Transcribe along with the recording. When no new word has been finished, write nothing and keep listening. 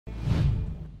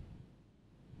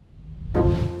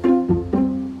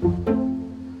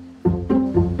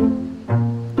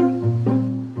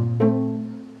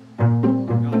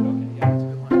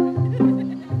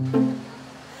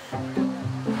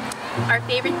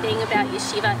thing about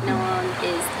Yeshivat Noam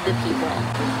is the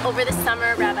people. Over the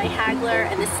summer, Rabbi Hagler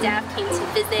and the staff came to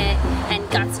visit and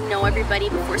got to know everybody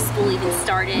before school even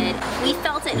started. We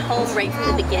felt at home right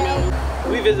from the beginning.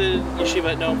 We visited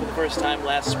Yeshivat Noam for the first time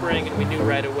last spring, and we knew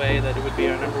right away that it would be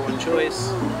our #1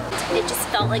 choice. It just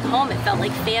felt like home. It felt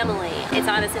like family. It's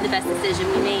honestly the best decision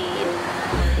we made.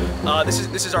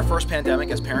 This is our first pandemic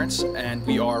as parents, and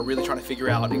we are really trying to figure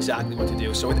out exactly what to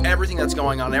do. So with everything that's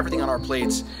going on, everything on our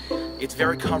plates, it's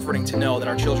very comforting to know that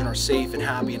our children are safe and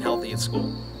happy and healthy at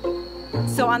school.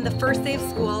 So on the first day of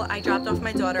school, I dropped off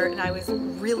my daughter and I was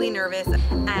really nervous,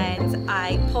 and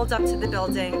I pulled up to the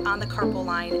building on the carpool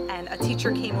line, and a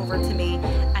teacher came over to me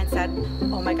and said,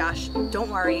 "Oh my gosh, don't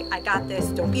worry, I got this,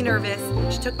 don't be nervous."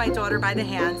 She took my daughter by the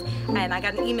hand, and I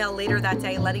got an email later that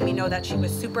day letting me know that she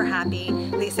was super happy.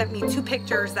 They sent me 2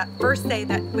 pictures that first day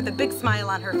that with a big smile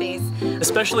on her face.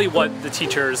 Especially what the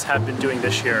teachers have been doing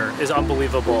this year is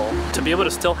unbelievable. To be able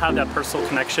to still have that personal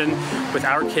connection with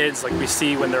our kids, like we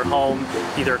see when they're home,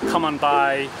 either come on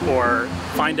by or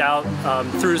find out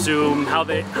through Zoom how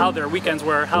their weekends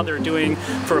were, how they're doing.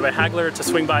 For Rabbi Hagler to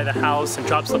swing by the house and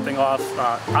drop something off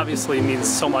obviously means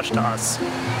so much to us.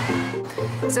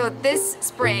 So this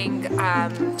spring,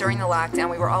 during the lockdown,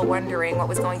 we were all wondering what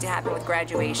was going to happen with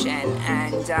graduation,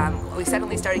 and we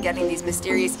suddenly started getting these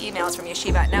mysterious emails from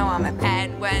Yeshivat Noam,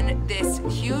 and when this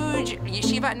huge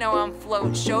Yeshivat Noam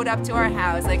float showed up to our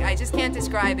house, like, I just can't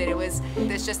describe it. It was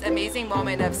this just amazing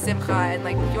moment of simcha and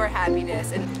like pure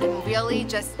happiness, and really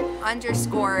just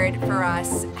underscored for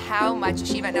us how much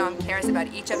Yeshivat Noam cares about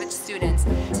each of its students,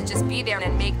 to just be there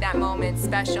and make that moment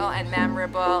special and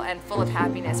memorable and full of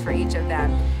happiness for each of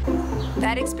them.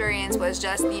 That experience was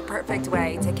just the perfect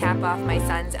way to cap off my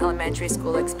son's elementary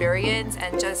school experience,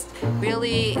 and just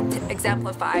really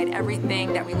exemplified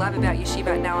everything that we love about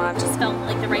Yeshivat Noam. It just felt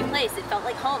like the right place. It felt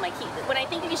like home. When I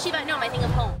think of Yeshivat Noam, I think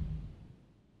of home.